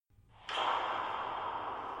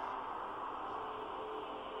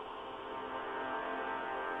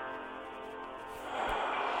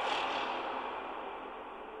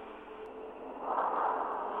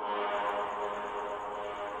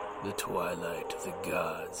the twilight of the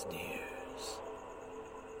gods nears,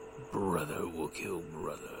 brother will kill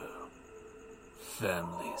brother.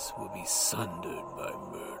 Families will be sundered by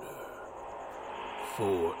murder.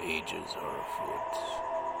 4 ages are afoot.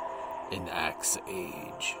 An axe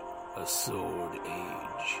age, a sword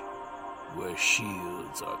age, where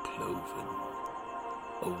shields are cloven.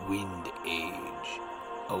 A wind age,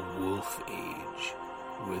 a wolf age,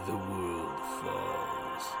 where the world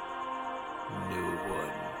falls. No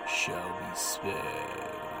one shall be spared.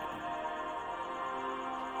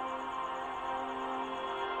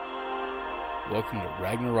 Welcome to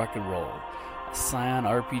Ragnarok and Roll, a Scion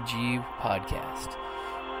RPG podcast.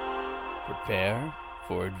 Prepare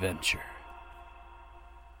for adventure.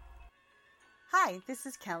 Hi, this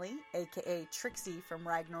is Kelly, aka Trixie from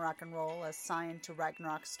Ragnarok and Roll, a Scion to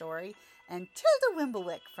Ragnarok story, and Tilda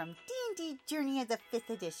Wimblewick from D&D Journey of the 5th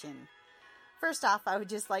Edition. First off, I would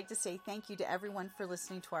just like to say thank you to everyone for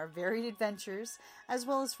listening to our varied adventures, as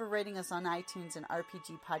well as for rating us on iTunes and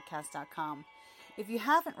RPGpodcast.com. If you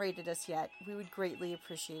haven't rated us yet, we would greatly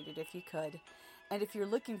appreciate it if you could. And if you're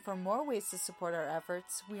looking for more ways to support our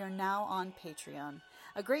efforts, we are now on Patreon,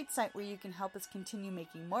 a great site where you can help us continue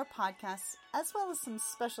making more podcasts, as well as some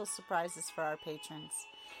special surprises for our patrons.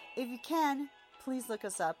 If you can, please look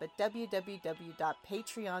us up at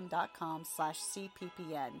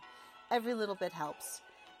www.patreon.com/cppn. Every little bit helps.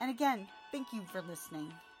 And again, thank you for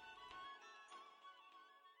listening.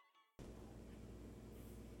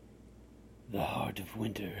 The heart of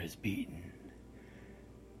winter has beaten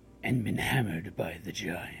and been hammered by the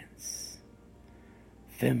giants.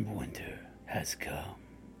 Fimbulwinter has come.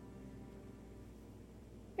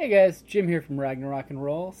 Hey guys, Jim here from Ragnarok and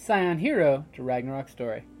Roll, Scion hero to Ragnarok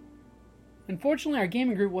Story. Unfortunately, our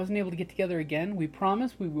gaming group wasn't able to get together again. We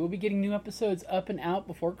promise we will be getting new episodes up and out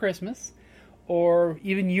before Christmas, or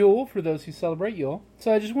even Yule for those who celebrate Yule.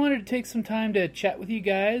 So I just wanted to take some time to chat with you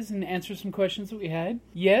guys and answer some questions that we had.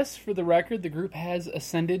 Yes, for the record, the group has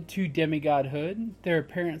ascended to demigodhood. Their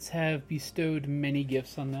parents have bestowed many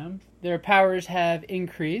gifts on them. Their powers have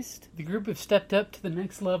increased. The group have stepped up to the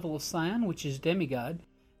next level of Scion, which is demigod.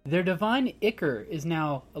 Their divine ichor is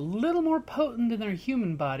now a little more potent than their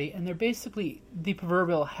human body, and they're basically the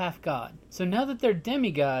proverbial half-god. So now that they're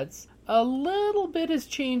demigods, a little bit has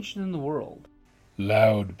changed in the world.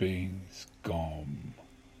 Loud bangs gom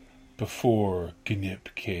before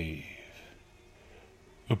Gnip Cave.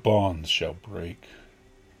 The bonds shall break,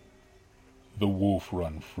 the wolf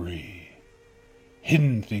run free.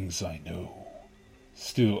 Hidden things I know,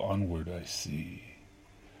 still onward I see.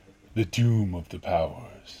 The doom of the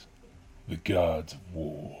powers, the gods of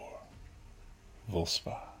war.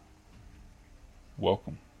 Volspa.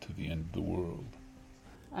 Welcome to the end of the world.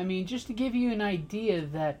 I mean, just to give you an idea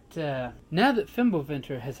that now that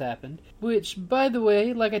Fimbulwinter has happened, which, by the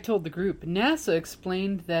way, like I told the group, NASA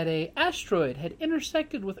explained that an asteroid had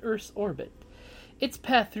intersected with Earth's orbit. Its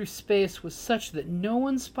path through space was such that no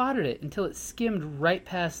one spotted it until it skimmed right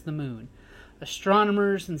past the moon.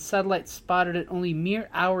 Astronomers and satellites spotted it only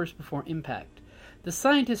mere hours before impact. The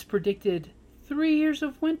scientists predicted 3 years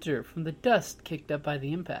of winter from the dust kicked up by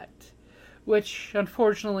the impact, which,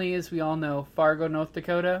 unfortunately, as we all know, Fargo, North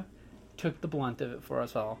Dakota, took the blunt of it for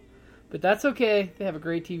us all. But that's okay, they have a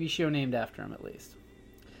great TV show named after him, at least.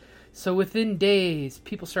 So within days,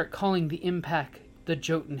 people start calling the impact the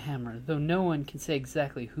Jotunhammer, though no one can say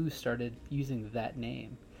exactly who started using that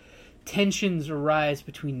name. Tensions arise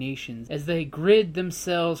between nations as they grid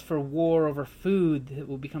themselves for war over food that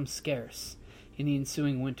will become scarce in the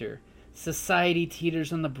ensuing winter. Society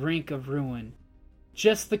teeters on the brink of ruin.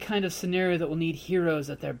 Just the kind of scenario that will need heroes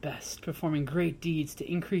at their best, performing great deeds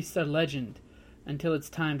to increase their legend, until it's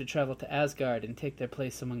time to travel to Asgard and take their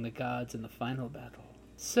place among the gods in the final battle.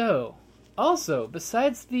 So, also,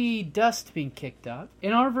 besides the dust being kicked up,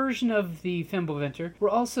 in our version of the Fimbulwinter, we're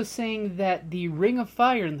also saying that the Ring of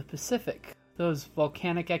Fire in the Pacific, those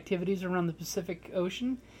volcanic activities around the Pacific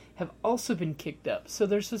Ocean, have also been kicked up. So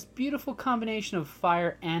there's this beautiful combination of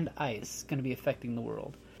fire and ice going to be affecting the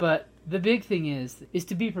world. But the big thing is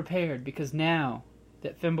to be prepared, because now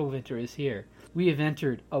that Fimbulwinter is here, we have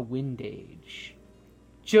entered a wind age.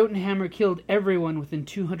 Jotunhammer killed everyone within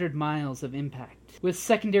 200 miles of impact, with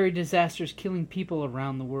secondary disasters killing people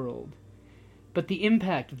around the world. But the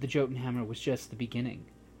impact of the Jotunhammer was just the beginning.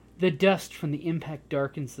 The dust from the impact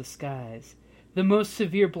darkens the skies. The most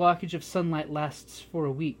severe blockage of sunlight lasts for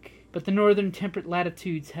a week, but the northern temperate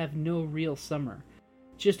latitudes have no real summer,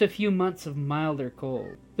 just a few months of milder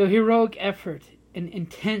cold. Though heroic effort and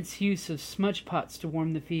intense use of smudge pots to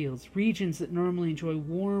warm the fields, regions that normally enjoy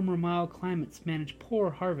warm or mild climates manage poor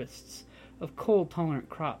harvests of cold-tolerant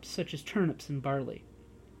crops such as turnips and barley.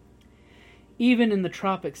 Even in the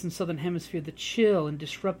tropics and southern hemisphere, the chill and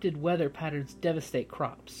disrupted weather patterns devastate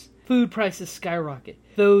crops. Food prices skyrocket.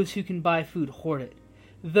 Those who can buy food hoard it.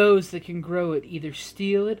 Those that can grow it either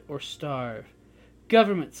steal it or starve.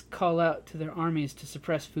 Governments call out to their armies to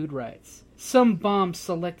suppress food riots. Some bomb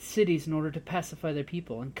select cities in order to pacify their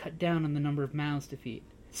people and cut down on the number of mouths to feed.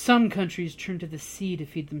 Some countries turn to the sea to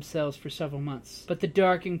feed themselves for several months, but the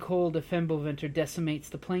dark and cold of Fimbulvinter decimates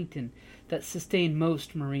the plankton that sustain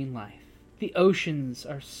most marine life. The oceans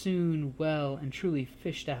are soon well and truly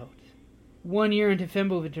fished out. 1 year into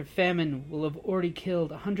Fimbulvinter, famine will have already killed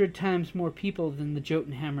 100 times more people than the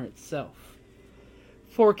Jotunhammer itself.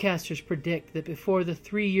 Forecasters predict that before the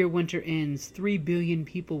 3-year winter ends, 3 billion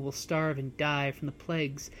people will starve and die from the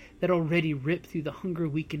plagues that already rip through the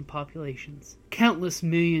hunger-weakened populations. Countless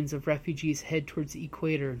millions of refugees head towards the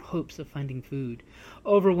equator in hopes of finding food,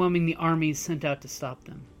 overwhelming the armies sent out to stop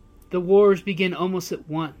them. The wars begin almost at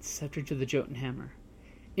once after the Jotunhammer.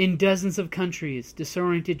 In dozens of countries,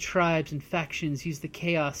 disoriented tribes and factions use the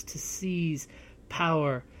chaos to seize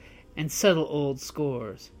power and settle old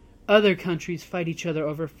scores. Other countries fight each other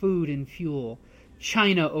over food and fuel.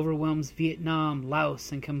 China overwhelms Vietnam,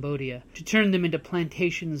 Laos, and Cambodia to turn them into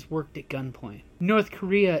plantations worked at gunpoint. North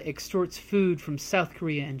Korea extorts food from South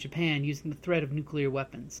Korea and Japan using the threat of nuclear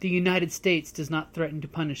weapons. The United States does not threaten to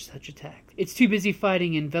punish such attacks. It's too busy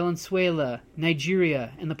fighting in Venezuela,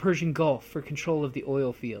 Nigeria, and the Persian Gulf for control of the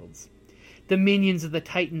oil fields. The minions of the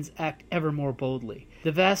Titans act ever more boldly.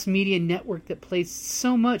 The vast media network that placed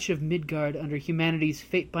so much of Midgard under humanity's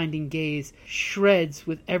fate-binding gaze shreds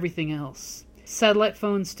with everything else. Satellite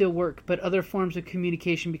phones still work, but other forms of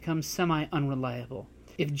communication become semi-unreliable.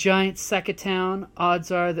 If giants sack a town, odds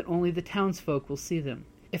are that only the townsfolk will see them.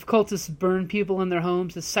 If cultists burn people in their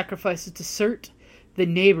homes as sacrifices to Surt, the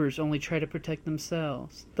neighbors only try to protect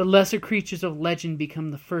themselves. The lesser creatures of legend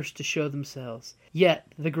become the first to show themselves. Yet,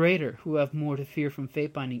 the greater, who have more to fear from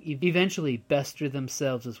fate-binding, eventually bestir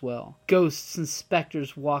themselves as well. Ghosts and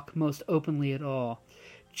specters walk most openly at all.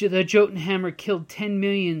 The Jotunhammer killed 10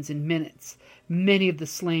 millions in minutes. Many of the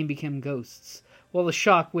slain became ghosts, while the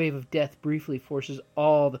shock wave of death briefly forces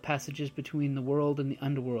all the passages between the world and the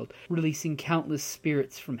underworld, releasing countless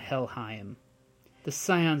spirits from Helheim. The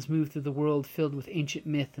Scions move through the world filled with ancient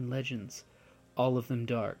myth and legends, all of them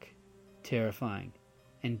dark, terrifying,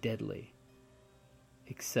 and deadly,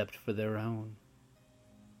 except for their own.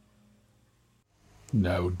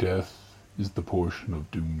 Now death is the portion of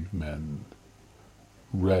doomed men.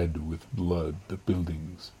 Red with blood the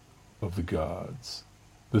buildings of the gods.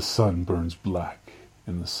 The sun burns black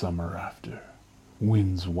in the summer after.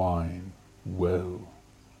 Winds whine, well,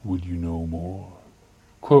 would you know more?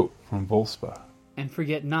 Quote from Volspa. And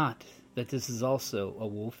forget not that this is also a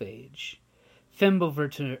wolf age.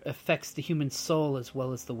 Fimbulvinter affects the human soul as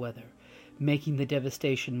well as the weather, making the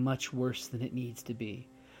devastation much worse than it needs to be.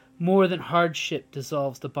 More than hardship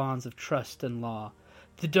dissolves the bonds of trust and law.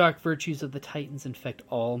 The dark virtues of the Titans infect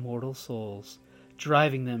all mortal souls,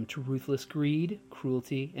 driving them to ruthless greed,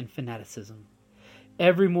 cruelty, and fanaticism.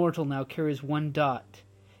 Every mortal now carries one dot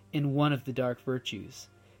in one of the dark virtues.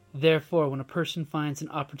 Therefore, when a person finds an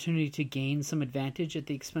opportunity to gain some advantage at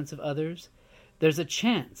the expense of others, there's a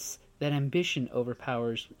chance that ambition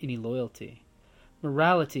overpowers any loyalty,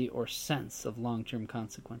 morality, or sense of long-term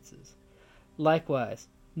consequences. Likewise,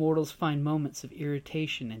 mortals find moments of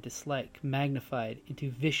irritation and dislike magnified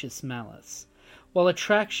into vicious malice, while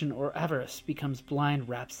attraction or avarice becomes blind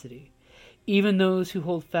rhapsody. Even those who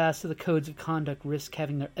hold fast to the codes of conduct risk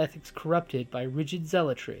having their ethics corrupted by rigid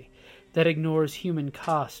zealotry that ignores human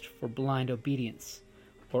cost for blind obedience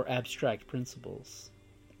or abstract principles.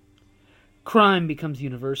 Crime becomes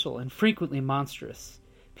universal and frequently monstrous.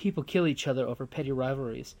 People kill each other over petty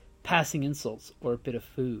rivalries, passing insults, or a bit of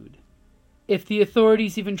food. If the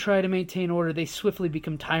authorities even try to maintain order, they swiftly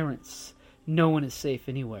become tyrants. No one is safe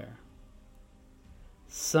anywhere.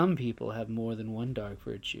 Some people have more than one dark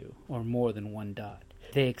virtue, or more than one dot.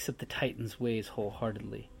 They accept the Titans' ways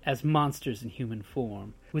wholeheartedly, as monsters in human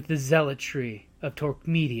form, with the zealotry of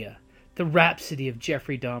Torquemada, the rhapsody of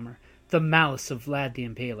Jeffrey Dahmer, the malice of Vlad the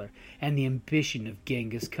Impaler, and the ambition of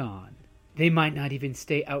Genghis Khan. They might not even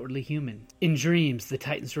stay outwardly human. In dreams, the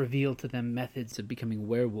Titans reveal to them methods of becoming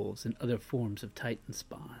werewolves and other forms of Titan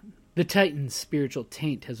spawn. The Titan's spiritual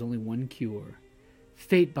taint has only one cure: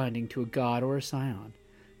 fate binding to a god or a scion.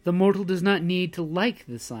 The mortal does not need to like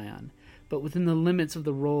the scion, but within the limits of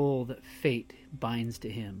the role that fate binds to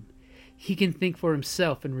him. He can think for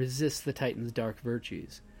himself and resist the Titan's dark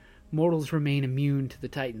virtues. Mortals remain immune to the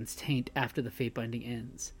Titan's taint after the fate binding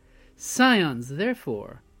ends. Scions,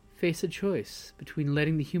 therefore, face a choice between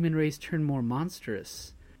letting the human race turn more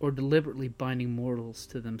monstrous or deliberately binding mortals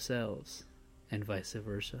to themselves, and vice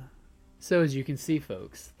versa. So as you can see,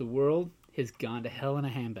 folks, the world has gone to hell in a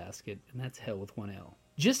handbasket, and that's hell with one L.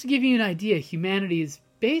 Just to give you an idea, humanity is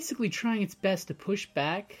basically trying its best to push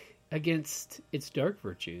back against its dark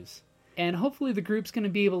virtues. And hopefully the group's going to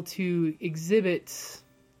be able to exhibit,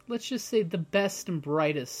 let's just say, the best and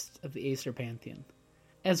brightest of the Aesir Pantheon.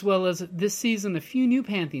 As well as this season, a few new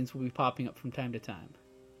pantheons will be popping up from time to time.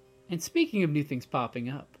 And speaking of new things popping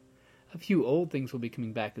up, a few old things will be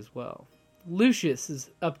coming back as well. Lucius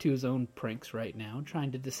is up to his own pranks right now,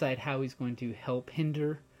 trying to decide how he's going to help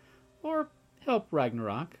hinder or help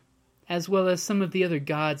Ragnarok, as well as some of the other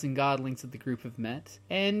gods and godlings that the group have met,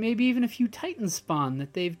 and maybe even a few Titans spawn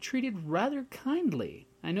that they've treated rather kindly.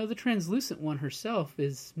 I know the translucent one herself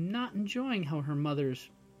is not enjoying how her mother's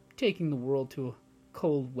taking the world to a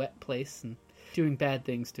cold, wet place and doing bad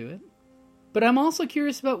things to it. But I'm also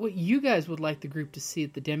curious about what you guys would like the group to see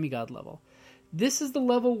at the demigod level. This is the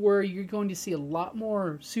level where you're going to see a lot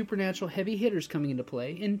more supernatural heavy hitters coming into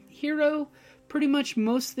play. In Hero, pretty much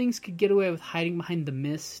most things could get away with hiding behind the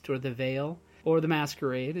mist or the veil or the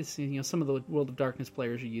masquerade, as some of the World of Darkness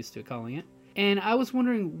players are used to calling it. And I was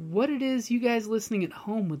wondering what it is you guys listening at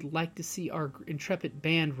home would like to see our intrepid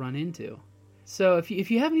band run into. So if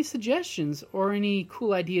you have any suggestions or any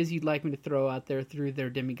cool ideas you'd like me to throw out there through their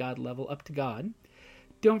demigod level up to God,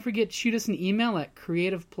 don't forget to shoot us an email at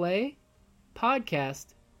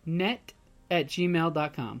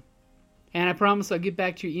creativeplaypodcastnet@gmail.com. And I promise I'll get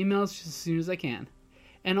back to your emails just as soon as I can.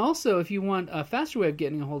 And also, if you want a faster way of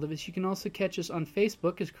getting a hold of us, you can also catch us on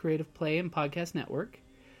Facebook as Creative Play and Podcast Network,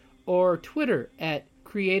 or Twitter at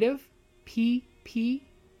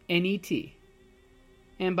CreativePPNET.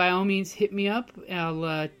 And by all means, hit me up.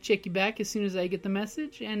 I'll check you back as soon as I get the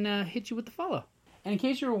message and hit you with the follow. And in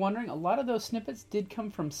case you were wondering, a lot of those snippets did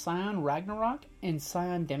come from Scion Ragnarok and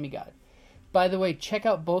Scion Demigod. By the way, check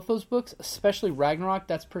out both those books, especially Ragnarok.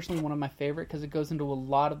 That's personally one of my favorite because it goes into a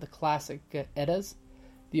lot of the classic Eddas,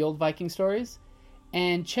 the old Viking stories.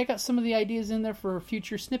 And check out some of the ideas in there for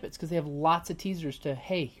future snippets because they have lots of teasers to,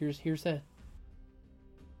 hey, here's a...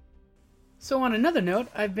 So on another note,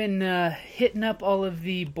 I've been hitting up all of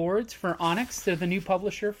the boards for Onyx. They're the new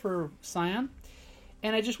publisher for Scion.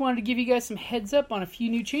 And I just wanted to give you guys some heads up on a few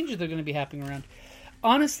new changes that are going to be happening around.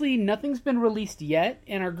 Honestly, nothing's been released yet,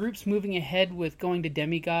 and our group's moving ahead with going to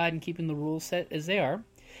Demigod and keeping the rules set as they are.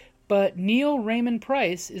 But Neil Raymond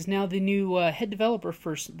Price is now the new head developer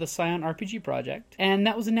for the Scion RPG project. And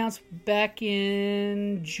that was announced back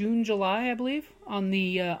in June, July, I believe, on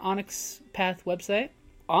the Onyx Path website.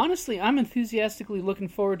 Honestly, I'm enthusiastically looking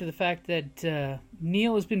forward to the fact that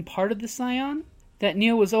Neil has been part of the Scion. That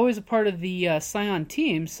Neil was always a part of the Scion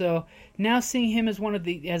team, so now seeing him as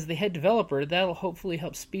as the head developer, that'll hopefully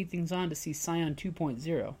help speed things on to see Scion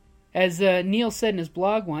 2.0. As Neil said in his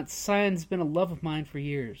blog once, Scion's been a love of mine for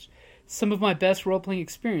years. Some of my best role-playing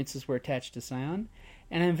experiences were attached to Scion,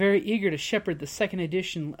 and I'm very eager to shepherd the second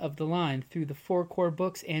edition of the line through the 4 core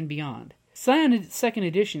books and beyond. Scion 2nd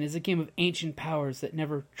Edition is a game of ancient powers that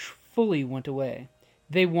never fully went away.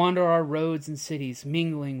 They wander our roads and cities,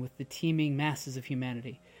 mingling with the teeming masses of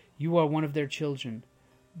humanity. You are one of their children,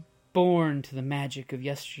 born to the magic of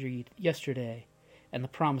yesterday and the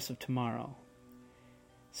promise of tomorrow.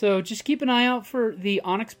 So just keep an eye out for the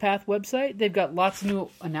Onyx Path website. They've got lots of new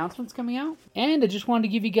announcements coming out. And I just wanted to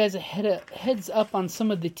give you guys a heads up on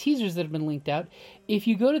some of the teasers that have been linked out. If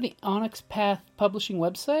you go to the Onyx Path publishing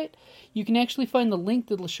website, you can actually find the link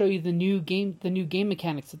that will show you the new game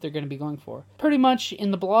mechanics that they're going to be going for. Pretty much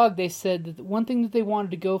in the blog they said that one thing that they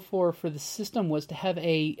wanted to go for the system was to have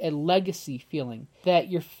a legacy feeling. That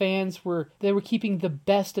your fans were keeping the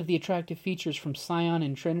best of the attractive features from Scion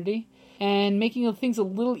and Trinity, and making things a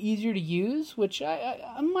little easier to use, which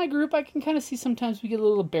in my group I can kind of see sometimes we get a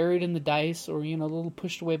little buried in the dice or, a little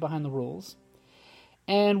pushed away behind the rules.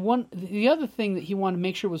 And the other thing that he wanted to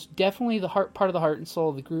make sure was definitely part of the heart and soul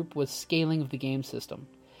of the group was scaling of the game system.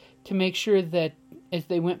 To make sure that as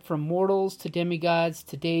they went from mortals to demigods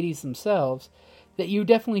to deities themselves, that you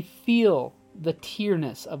definitely feel the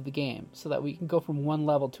tierness of the game so that we can go from one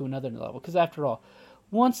level to another level. Because after all,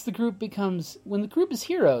 when the group is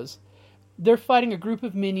heroes, they're fighting a group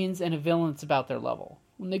of minions and a villain that's about their level.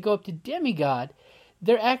 When they go up to demigod,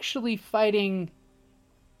 they're actually fighting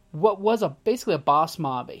what was basically a boss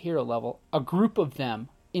mob at hero level, a group of them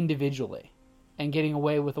individually, and getting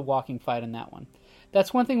away with a walking fight in that one.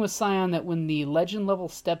 That's one thing with Scion, that when the legend level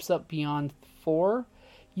steps up beyond 4,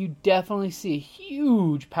 you definitely see a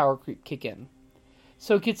huge power creep kick in.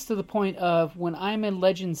 So it gets to the point of when I'm in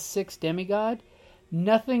Legend 6 demigod,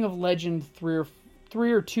 nothing of Legend 3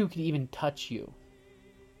 or 2 could even touch you.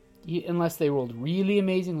 unless they rolled really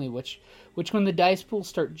amazingly, which when the dice pools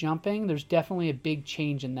start jumping, there's definitely a big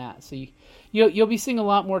change in that. So you'll be seeing a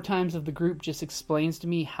lot more times of the group just explains to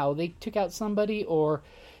me how they took out somebody, or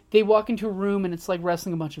they walk into a room and it's like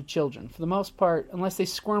wrestling a bunch of children. For the most part, unless they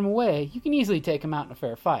squirm away, you can easily take them out in a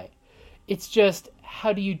fair fight. It's just,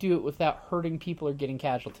 how do you do it without hurting people or getting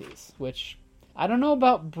casualties? Which, I don't know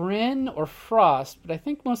about Bryn or Frost, but I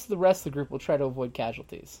think most of the rest of the group will try to avoid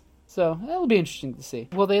casualties. So, that'll be interesting to see.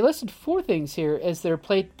 Well, they listed 4 things here as their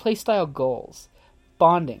playstyle goals.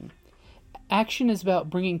 Bonding. Action is about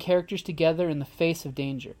bringing characters together in the face of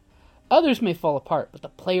danger. Others may fall apart, but the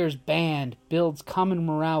player's band builds common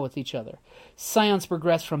morale with each other. Scions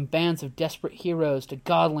progress from bands of desperate heroes to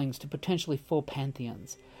godlings to potentially full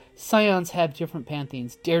pantheons. Scions have different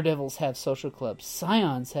pantheons. Daredevils have social clubs.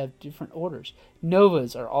 Scions have different orders.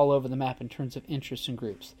 Novas are all over the map in terms of interests and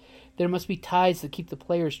groups. There must be ties that keep the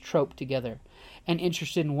players troped together and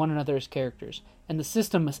interested in one another as characters, and the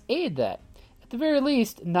system must aid that. At the very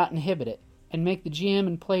least, not inhibit it, and make the GM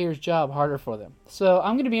and players' job harder for them. So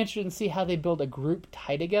I'm going to be interested in see how they build a group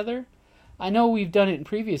tie together. I know we've done it in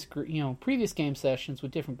previous game sessions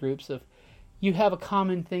with different groups of you have a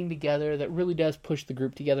common thing together that really does push the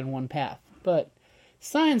group together in one path. But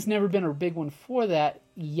Scion's never been a big one for that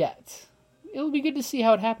yet. It'll be good to see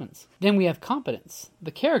how it happens. Then we have competence.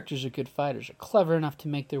 The characters are good fighters, are clever enough to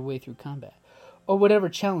make their way through combat, or whatever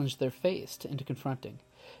challenge they're faced into confronting.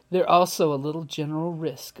 They're also a little general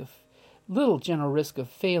risk of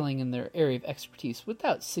failing in their area of expertise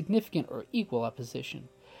without significant or equal opposition.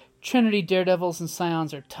 Trinity Daredevils and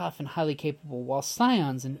Scions are tough and highly capable, while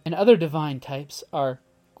Scions and other divine types are,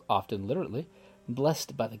 often literally,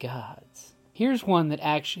 blessed by the gods. Here's one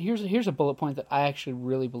that here's a bullet point that I actually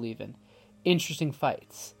really believe in. Interesting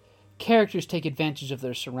fights. Characters take advantage of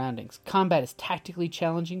their surroundings. Combat is tactically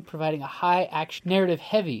challenging, providing a high action, narrative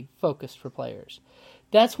heavy focus for players.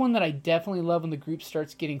 That's one that I definitely love when the group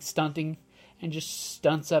starts getting stunting and just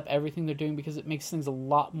stunts up everything they're doing, because it makes things a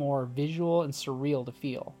lot more visual and surreal to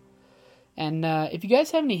feel. And if you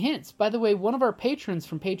guys have any hints, by the way, one of our patrons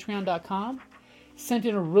from patreon.com sent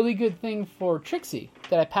in a really good thing for Trixie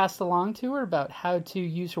that I passed along to her about how to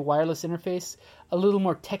use her wireless interface a little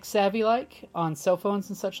more tech-savvy-like on cell phones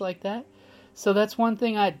and such like that. So that's one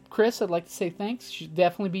thing, Chris, I'd like to say thanks. She'd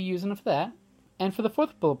definitely be using it for that. And for the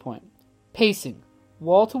 4th bullet point, pacing.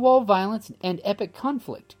 Wall-to-wall violence and epic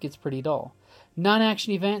conflict gets pretty dull.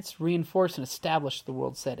 Non-action events reinforce and establish the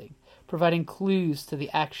world setting, providing clues to the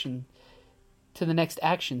next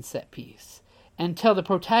action set piece, and tell the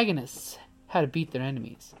protagonists how to beat their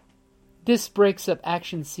enemies. This breaks up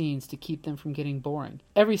action scenes to keep them from getting boring.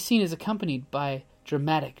 Every scene is accompanied by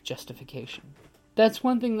dramatic justification. That's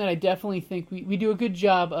one thing that I definitely think we do a good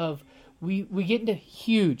job of. We get into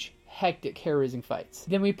huge, hectic, hair-raising fights.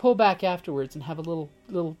 Then we pull back afterwards and have a little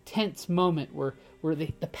tense moment where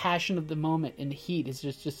the passion of the moment and the heat is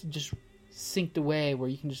just synced away, where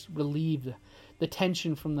you can just relieve the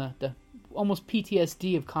tension from the almost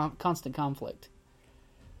PTSD of constant conflict.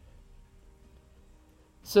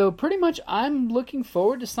 So pretty much I'm looking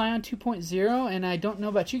forward to Scion 2.0, and I don't know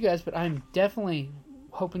about you guys, but I'm definitely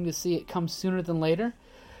hoping to see it come sooner than later.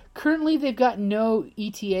 Currently they've got no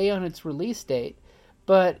ETA on its release date,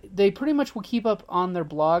 but they pretty much will keep up on their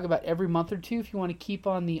blog about every month or two if you want to keep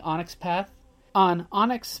on the Onyx Path. On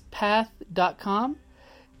onyxpath.com,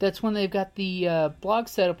 that's when they've got the blog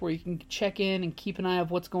set up where you can check in and keep an eye on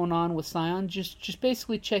what's going on with Scion. Just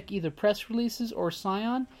basically check either press releases or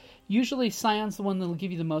Scion. Usually Scion's the one that will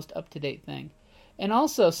give you the most up-to-date thing. And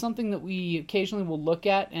also, something that we occasionally will look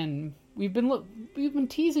at, and we've been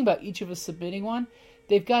teasing about each of us submitting one.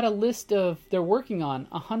 They've got a list of, they're working on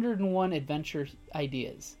 101 adventure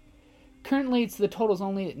ideas. Currently, the total's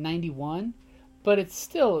only at 91, but it's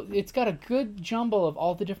got a good jumble of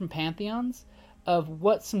all the different pantheons of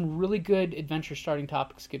what some really good adventure starting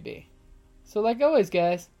topics could be. So like always,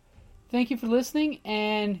 guys, thank you for listening,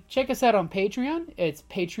 and check us out on Patreon. It's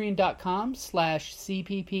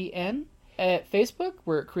patreon.com/CPPN. At Facebook,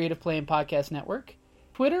 we're at Creative Play and Podcast Network.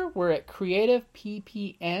 Twitter, we're at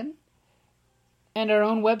CreativePPN. And our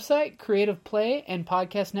own website,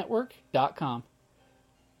 creativeplayandpodcastnetwork.com.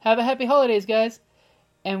 Have a happy holidays, guys,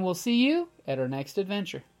 and we'll see you at our next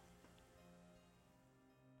adventure.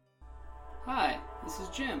 Hi, this is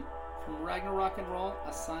Jim from Ragnarok and Roll,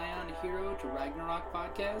 a Scion Hero to Ragnarok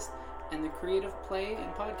podcast, and the Creative Play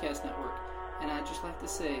and Podcast Network. And I'd just like to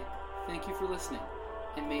say thank you for listening,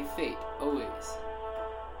 and may fate always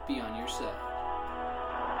be on your side.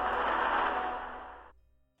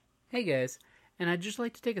 Hey guys, And I'd just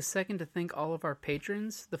like to take a second to thank all of our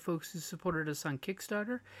patrons, the folks who supported us on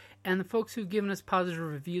Kickstarter, and the folks who've given us positive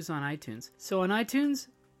reviews on iTunes. So on iTunes,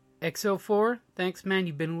 XO4, thanks man,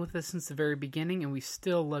 you've been with us since the very beginning, and we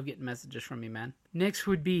still love getting messages from you, man. Next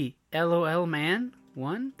would be LOL Man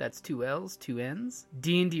 1, that's 2 L's, 2 N's,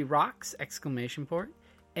 D&D Rocks, !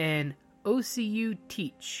 And OCU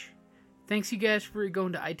Teach. Thanks you guys for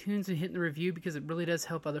going to iTunes and hitting the review, because it really does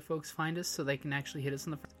help other folks find us so they can actually hit us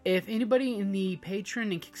on the front. If anybody in the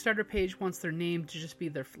Patreon and Kickstarter page wants their name to just be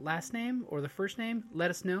their last name or their first name,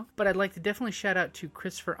 let us know. But I'd like to definitely shout out to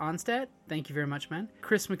Christopher Onstad. Thank you very much, man.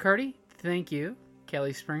 Chris McCarty, thank you.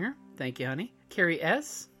 Kelly Springer, thank you, honey. Carrie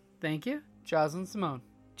S., thank you. Jocelyn Simone.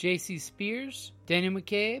 JC Spears, Daniel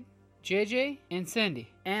McCabe, JJ, and Cindy.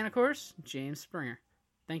 And, of course, James Springer.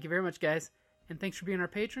 Thank you very much, guys. And thanks for being our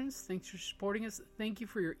patrons. Thanks for supporting us. Thank you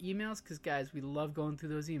for your emails, because, guys, we love going through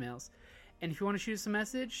those emails. And if you want to shoot us a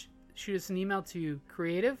message, shoot us an email to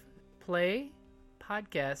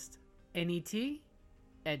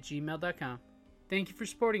creativeplaypodcastnet@gmail.com. Thank you for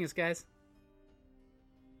supporting us, guys.